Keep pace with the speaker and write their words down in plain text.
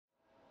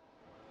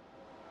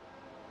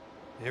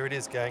Here it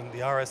is, gang, the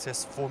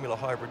RSS Formula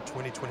Hybrid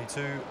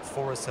 2022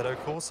 for Assetto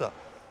Corsa.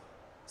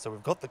 So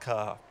we've got the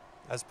car,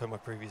 as per my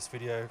previous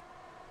video,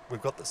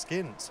 we've got the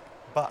skins,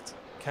 but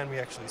can we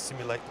actually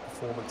simulate the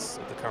performance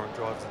of the current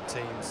drivers and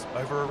teams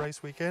over a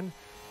race weekend?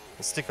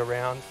 And stick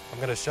around, I'm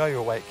going to show you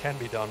a way it can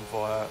be done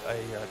via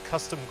a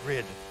custom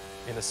grid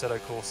in Assetto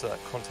Corsa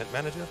Content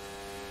Manager.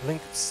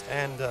 Links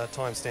and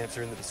timestamps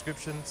are in the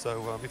description,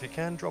 so if you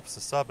can, drop us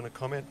a sub and a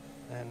comment,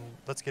 and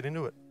let's get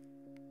into it.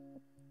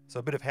 So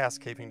a bit of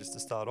housekeeping just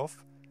to start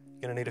off.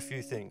 You're going to need a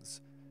few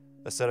things.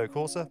 Assetto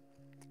Corsa,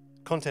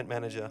 Content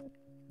Manager,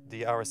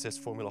 the RSS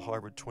Formula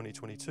Hybrid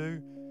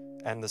 2022,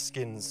 and the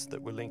skins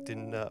that were linked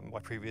in my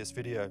previous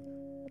video.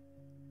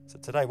 So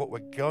today what we're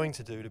going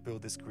to do to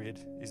build this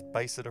grid is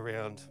base it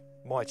around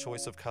my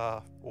choice of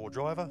car or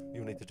driver.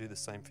 You'll need to do the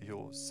same for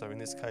yours. So in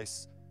this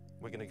case,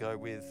 we're going to go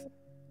with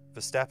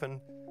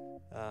Verstappen,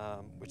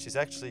 which is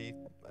actually,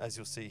 as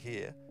you'll see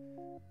here,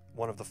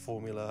 one of the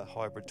Formula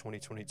Hybrid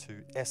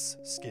 2022 S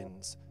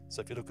skins.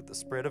 So if you look at the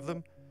spread of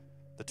them,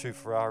 the two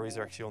Ferraris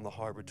are actually on the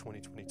Hybrid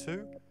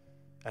 2022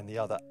 and the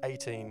other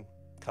 18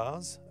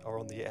 cars are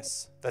on the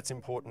S. That's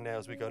important now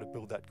as we go to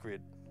build that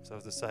grid. So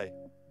as I say,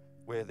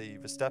 we're the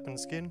Verstappen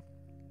skin.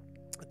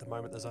 At the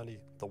moment there's only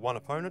the one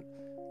opponent.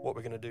 What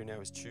we're going to do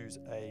now is choose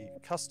a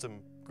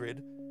custom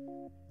grid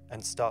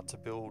and start to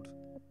build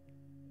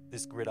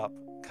this grid up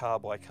car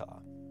by car.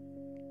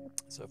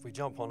 So if we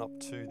jump on up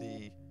to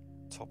the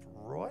top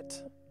right,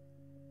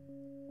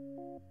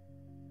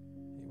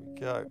 here we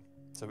go.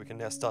 So we can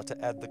now start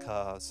to add the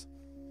cars.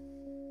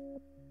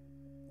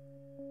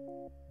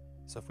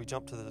 So if we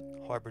jump to the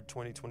Hybrid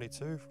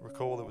 2022,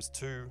 recall there was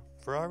two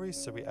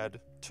Ferraris, so we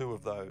add two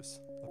of those.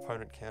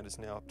 Opponent count is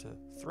now up to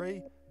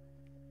 3.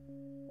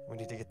 We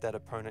need to get that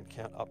opponent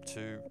count up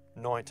to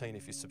 19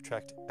 if you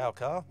subtract our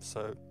car,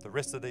 so the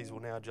rest of these will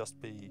now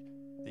just be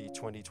the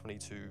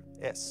 2022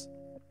 S.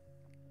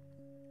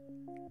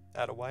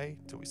 Add away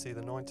till we see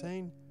the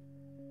 19.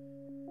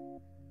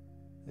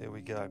 There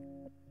we go.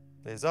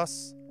 There's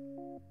us.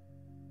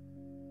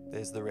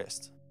 There's the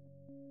rest.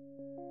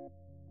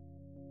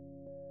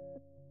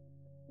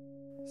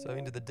 So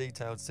into the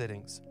detailed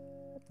settings.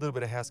 A little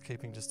bit of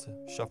housekeeping just to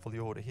shuffle the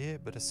order here,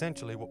 but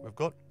essentially what we've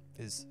got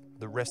is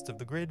the rest of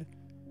the grid,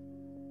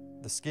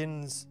 the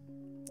skins,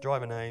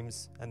 driver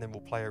names, and then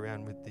we'll play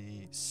around with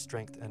the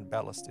strength and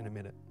ballast in a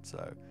minute.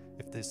 So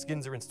if the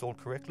skins are installed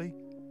correctly,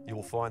 you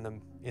will find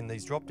them in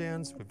these drop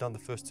downs. We've done the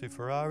first two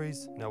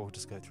Ferraris. Now we'll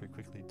just go through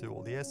quickly, do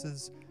all the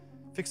S's,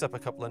 fix up a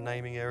couple of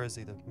naming errors,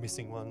 either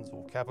missing ones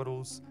or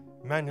capitals,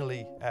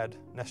 manually add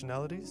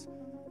nationalities,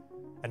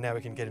 and now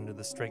we can get into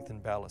the strength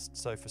and ballast.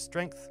 So for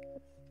strength,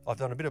 I've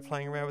done a bit of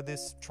playing around with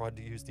this, tried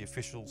to use the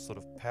official sort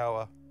of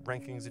power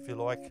rankings if you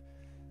like,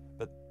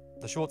 but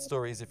the short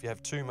story is if you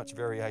have too much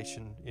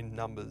variation in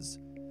numbers,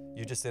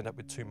 you just end up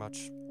with too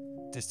much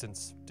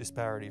distance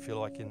disparity, if you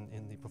like,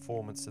 in the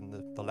performance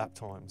and the lap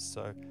times.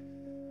 So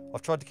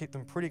I've tried to keep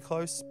them pretty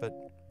close, but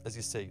as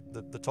you see,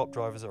 the top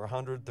drivers are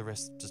 100, the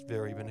rest just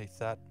vary beneath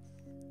that.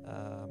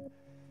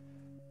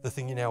 The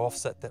thing you now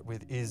offset that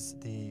with is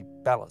the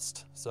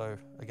ballast. So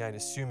again,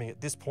 assuming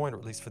at this point, or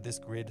at least for this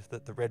grid,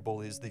 that the Red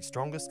Bull is the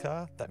strongest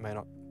car, that may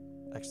not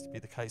actually be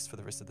the case for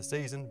the rest of the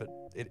season, but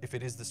if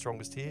it is the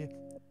strongest here,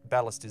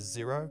 ballast is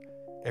 0.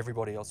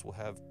 Everybody else will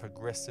have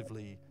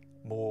progressively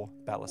more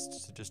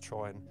ballast to just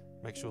try and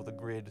make sure the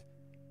grid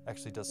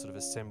actually does sort of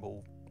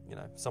assemble,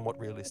 somewhat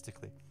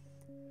realistically.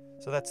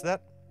 So that's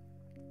that.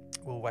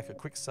 We'll whack a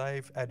quick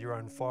save, add your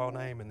own file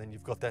name, and then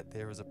you've got that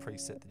there as a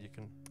preset that you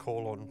can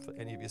call on for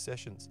any of your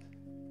sessions.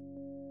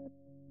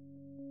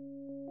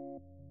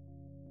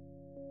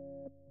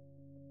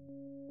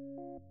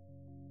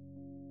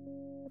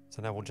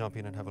 So now we'll jump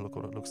in and have a look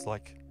at what it looks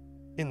like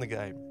in the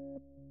game.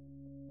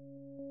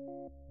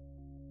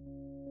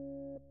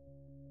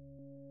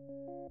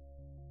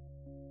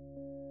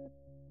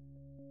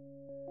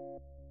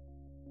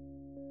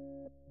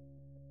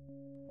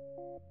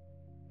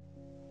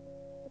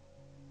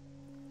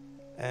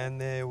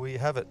 And there we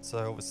have it. So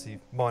obviously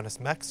minus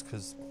Max,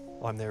 because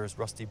I'm there as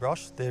Rusty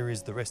Brush. There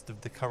is the rest of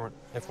the current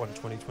F1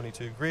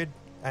 2022 grid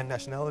and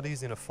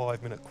nationalities in a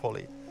 5-minute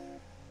quali.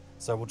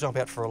 So we'll jump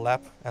out for a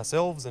lap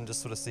ourselves and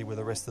just sort of see where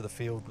the rest of the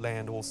field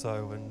land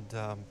also.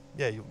 And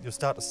yeah, you'll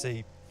start to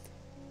see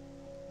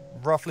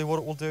roughly what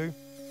it will do.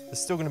 There's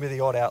still going to be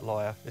the odd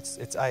outlier.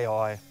 It's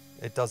AI.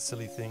 It does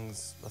silly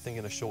things. I think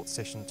in a short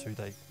session too,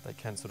 they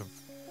can sort of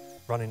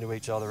run into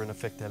each other and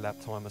affect their lap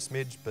time a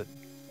smidge. But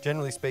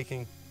generally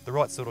speaking, the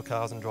right sort of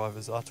cars and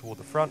drivers are toward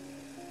the front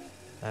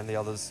and the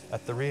others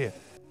at the rear.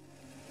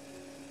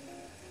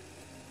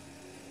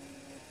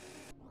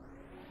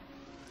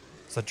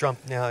 So jump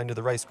now into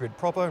the race grid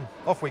proper,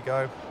 off we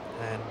go,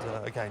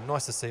 and again,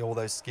 nice to see all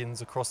those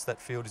skins across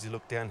that field as you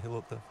look downhill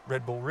at the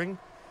Red Bull ring.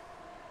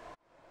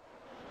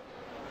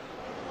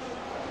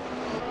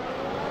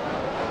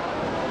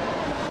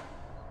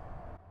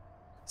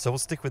 So we'll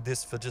stick with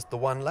this for just the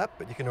one lap,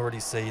 but you can already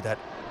see that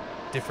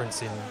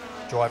difference in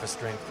driver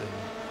strength and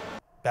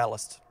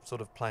ballast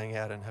sort of playing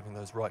out and having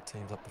those right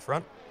teams up the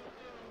front.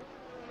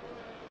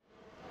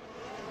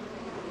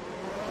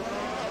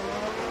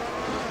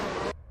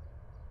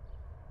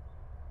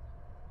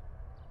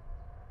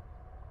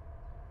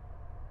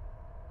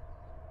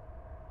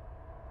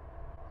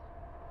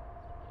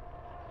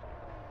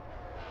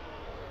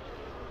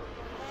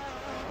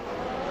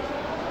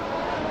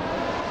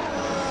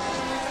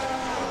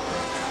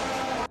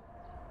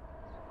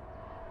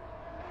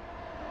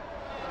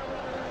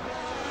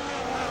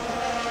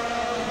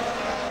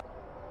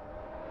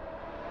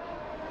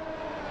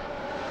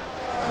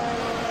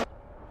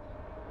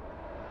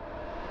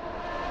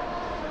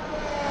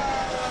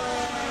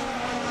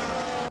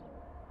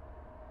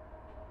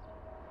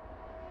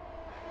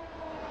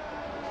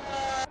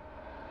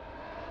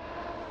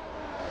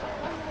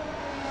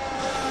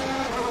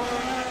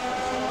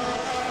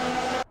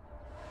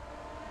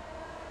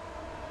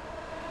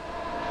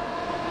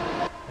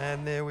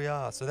 And there we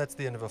are. So that's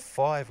the end of a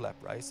 5-lap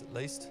race at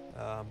least.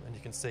 And you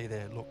can see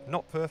there, look,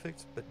 not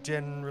perfect, but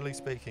generally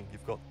speaking,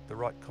 you've got the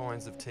right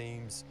kinds of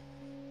teams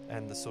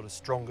and the sort of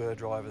stronger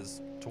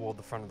drivers toward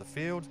the front of the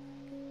field.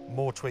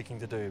 More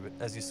tweaking to do, but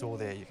as you saw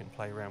there, you can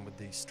play around with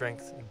the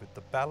strength and with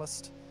the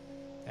ballast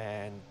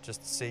and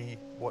just see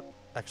what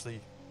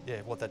actually,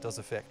 what that does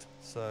affect.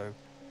 So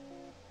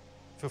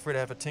feel free to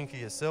have a tinker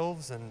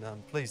yourselves, and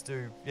please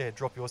do,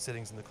 drop your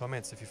settings in the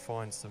comments if you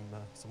find some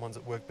ones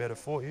that work better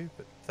for you.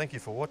 But thank you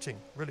for watching.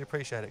 Really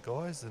appreciate it,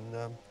 guys,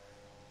 and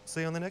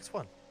see you on the next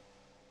one.